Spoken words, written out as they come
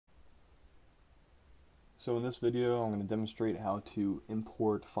So in this video, I'm going to demonstrate how to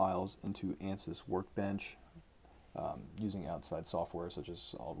import files into ANSYS Workbench using outside software such as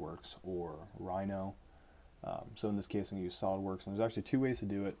SolidWorks or Rhino. So in this case, I'm going to use SolidWorks, and there's actually two ways to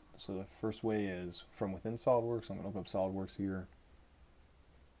do it. So the first way is from within SolidWorks. I'm going to open up SolidWorks here.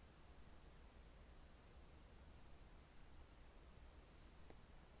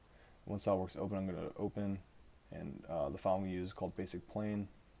 Once SolidWorks open, I'm going to open, and the file I'm going to use is called Basic Plane.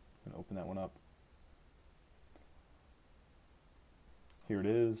 I'm going to open that one up. Here it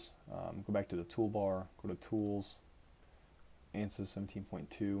is. Go back to the toolbar, go to Tools, ANSYS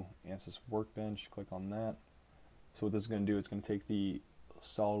 17.2, ANSYS Workbench, click on that. So what this is going to do, it's going to take the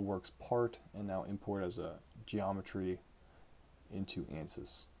SolidWorks part and now import as a geometry into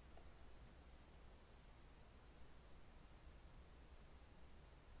ANSYS.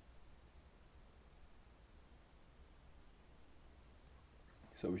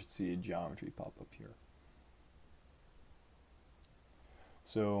 So we should see a geometry pop up here.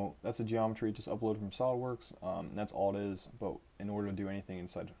 So that's a geometry just uploaded from SolidWorks. That's all it is. But in order to do anything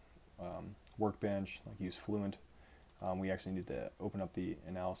inside Workbench, like use FLUENT, we actually need to open up the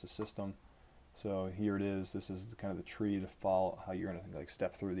analysis system. So here it is. This is kind of the tree to follow how you're going to like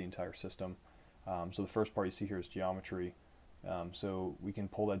step through the entire system. So the first part you see here is geometry. So we can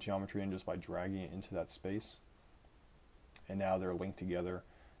pull that geometry in just by dragging it into that space. And now they're linked together.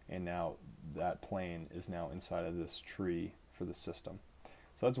 And now that plane is now inside of this tree for the system.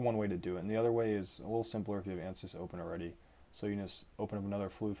 So that's one way to do it. And the other way is a little simpler if you have ANSYS open already. So you just open up another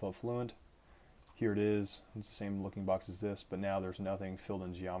Fluid Flow Fluent. Here it is. It's the same looking box as this, but now there's nothing filled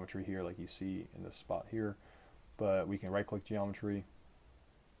in geometry here like you see in this spot here. But we can right click geometry,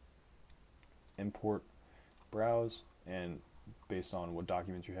 import, browse, and based on what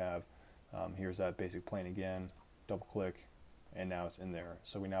documents you have, here's that basic plane again, double click, and now it's in there.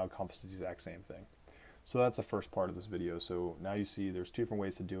 So we now encompass the exact same thing. So that's the first part of this video. So now you see there's two different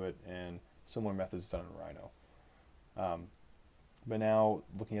ways to do it and similar methods done in Rhino. But now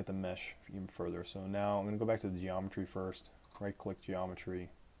looking at the mesh even further. So now I'm going to go back to the geometry first, right click geometry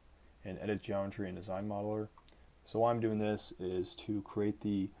and edit geometry in design modeler. So why I'm doing this is to create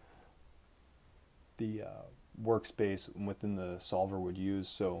the workspace within the solver would use,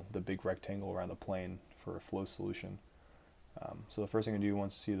 so the big rectangle around the plane for a flow solution. So the first thing I do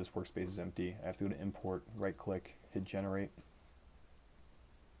once you see this workspace is empty, I have to go to import, right click, hit generate.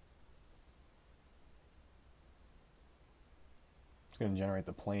 It's going to generate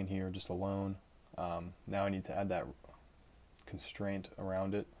the plane here just alone. Now I need to add that constraint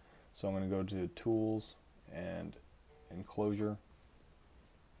around it. So I'm going to go to tools and enclosure.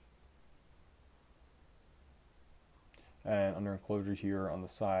 And under enclosure here on the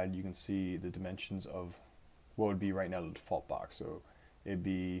side, you can see the dimensions of what would be right now the default box. So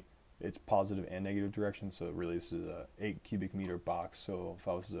it's positive and negative direction. So really this is a 8 cubic meter box. So if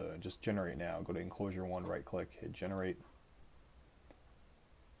I was to just generate now, go to enclosure 1, right click, hit generate.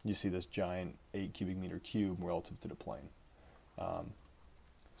 You see this giant 8 cubic meter cube relative to the plane.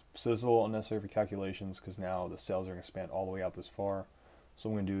 So this is a little unnecessary for calculations because now the cells are going to span all the way out this far. So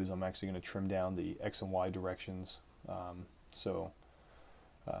what I'm going to do is I'm actually going to trim down the X and Y directions.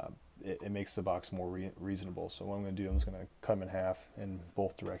 It makes the box more reasonable. So what I'm going to do, I'm just going to cut them in half in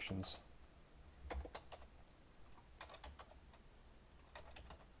both directions.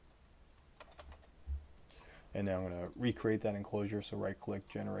 And now I'm going to recreate that enclosure. So right click,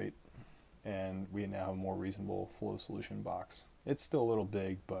 generate, and we now have a more reasonable flow solution box. It's still a little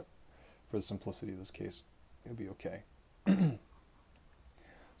big, but for the simplicity of this case, it'll be okay.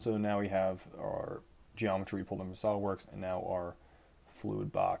 So now we have our geometry pulled in from SolidWorks and now our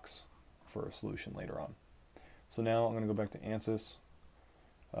fluid box for a solution later on. So now I'm going to go back to ANSYS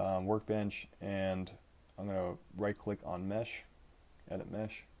Workbench, and I'm going to right click on mesh, edit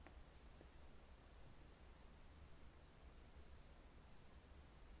mesh.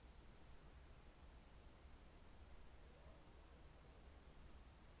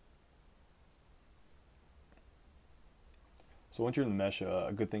 So once you're in the mesh,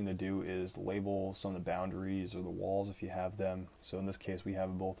 a good thing to do is label some of the boundaries or the walls if you have them. So in this case, we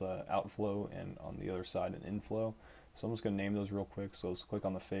have both an outflow and on the other side an inflow. So I'm just going to name those real quick. So let's click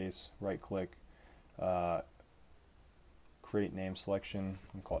on the face, right click, create name selection,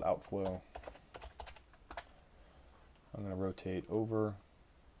 and call it outflow. I'm going to rotate over,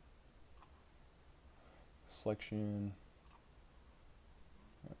 selection,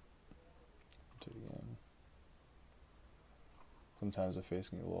 rotate again. Sometimes the face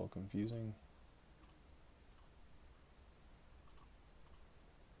can get a little confusing.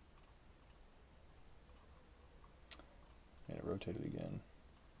 And it rotated again.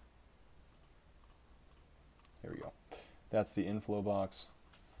 That's the inflow box.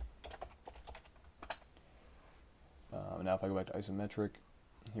 Now if I go back to isometric,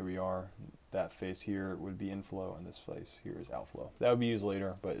 here we are. That face here would be inflow, and this face here is outflow. That would be used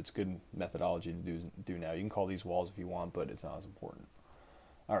later, but it's good methodology to do now. You can call these walls if you want, but it's not as important.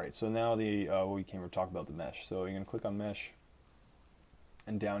 All right, so now we came to talk about the mesh. So you're going to click on mesh,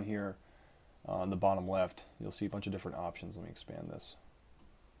 and down here on the bottom left, you'll see a bunch of different options. Let me expand this.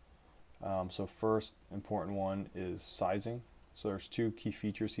 So first important one is sizing. So there's two key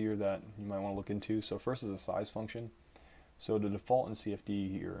features here that you might want to look into. So first is the size function. So the default in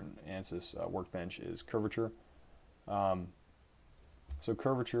CFD here in ANSYS Workbench is curvature. So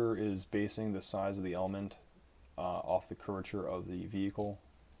curvature is basing the size of the element off the curvature of the vehicle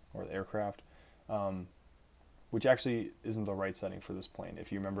or the aircraft, which actually isn't the right setting for this plane.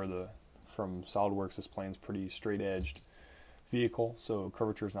 If you remember from SolidWorks, this plane's pretty straight-edged vehicle, so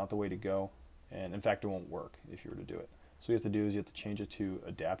curvature is not the way to go, and in fact it won't work if you were to do it. So what you have to do is you have to change it to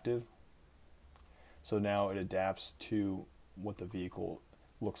adaptive. So now it adapts to what the vehicle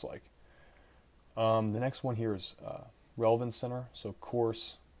looks like. The next one here is relevance center. So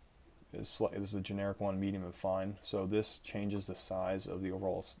coarse is the generic one, medium and fine. So this changes the size of the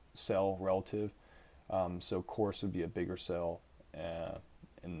overall cell relative. So coarse would be a bigger cell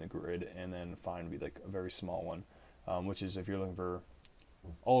in the grid, and then fine would be like a very small one, which is if you're looking for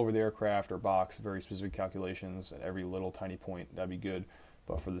all over the aircraft or box, very specific calculations at every little tiny point, that'd be good.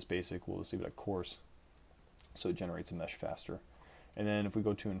 But for this basic, we'll just leave it at coarse, so it generates a mesh faster. And then if we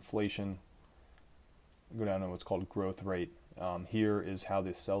go to inflation, go down to what's called growth rate. Here is how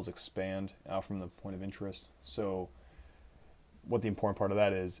the cells expand out from the point of interest. So what the important part of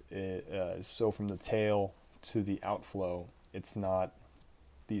that is, so from the tail to the outflow, it's not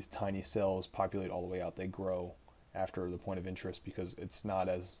these tiny cells populate all the way out. They grow after the point of interest because it's not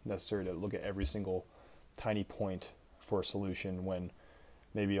as necessary to look at every single tiny point for a solution when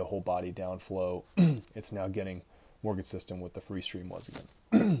maybe a whole body downflow, it's now getting more consistent with the free stream was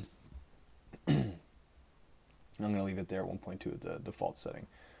again. I'm going to leave it there at 1.2 at the default setting.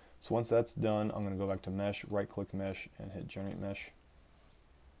 So once that's done, I'm going to go back to mesh, right click mesh, and hit generate mesh.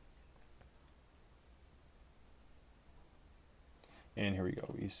 And here we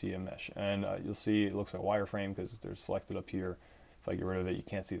go, you see a mesh. And you'll see it looks like a wireframe because they're selected up here. If I get rid of it, you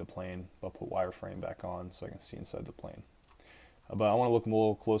can't see the plane, but I'll put wireframe back on so I can see inside the plane. But I want to look a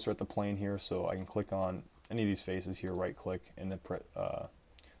little closer at the plane here, so I can click on any of these faces here, right click, and then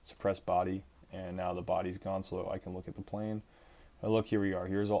suppress body. And now the body's gone, so I can look at the plane. Now look, here we are.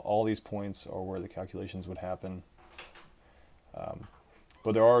 Here's all these points are where the calculations would happen.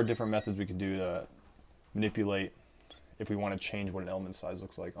 But there are different methods we can do to manipulate if we want to change what an element size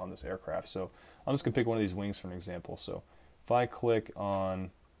looks like on this aircraft. So I'm just going to pick one of these wings for an example. So if I click on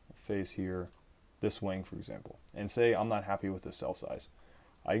a face here, this wing for example, and say I'm not happy with the cell size,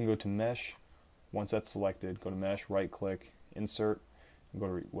 I can go to mesh. Once that's selected, go to mesh, right click, insert, and go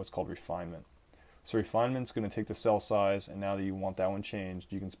to what's called refinement. So refinement's going to take the cell size, and now that you want that one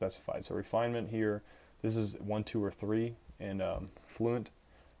changed, you can specify it. So refinement here, this is 1, 2, or 3 in FLUENT.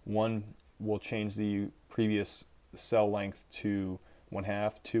 1 will change the previous cell length to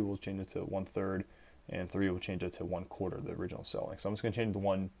 1/2, 2 will change it to 1/3, and 3 will change it to 1/4, the original cell length. So I'm just going to change the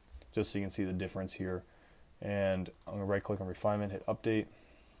 1 just so you can see the difference here. And I'm going to right click on refinement, hit update,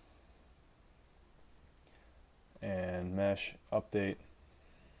 and mesh, update.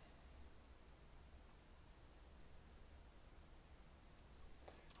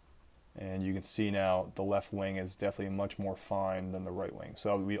 And you can see now the left wing is definitely much more fine than the right wing. So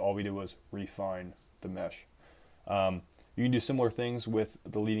all we did was refine the mesh. You can do similar things with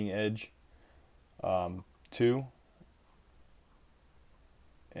the leading edge too,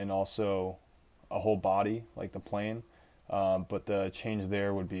 and also a whole body like the plane. But the change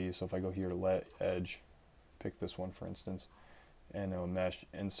there would be, so if I go here to let edge, pick this one for instance, and a mesh,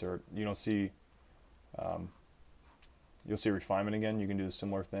 insert, you don't see, you'll see refinement again. You can do a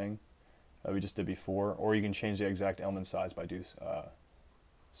similar thing that we just did before, or you can change the exact element size by do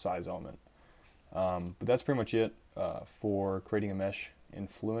size element. But that's pretty much it for creating a mesh in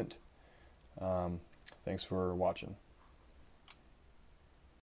FLUENT. Thanks for watching.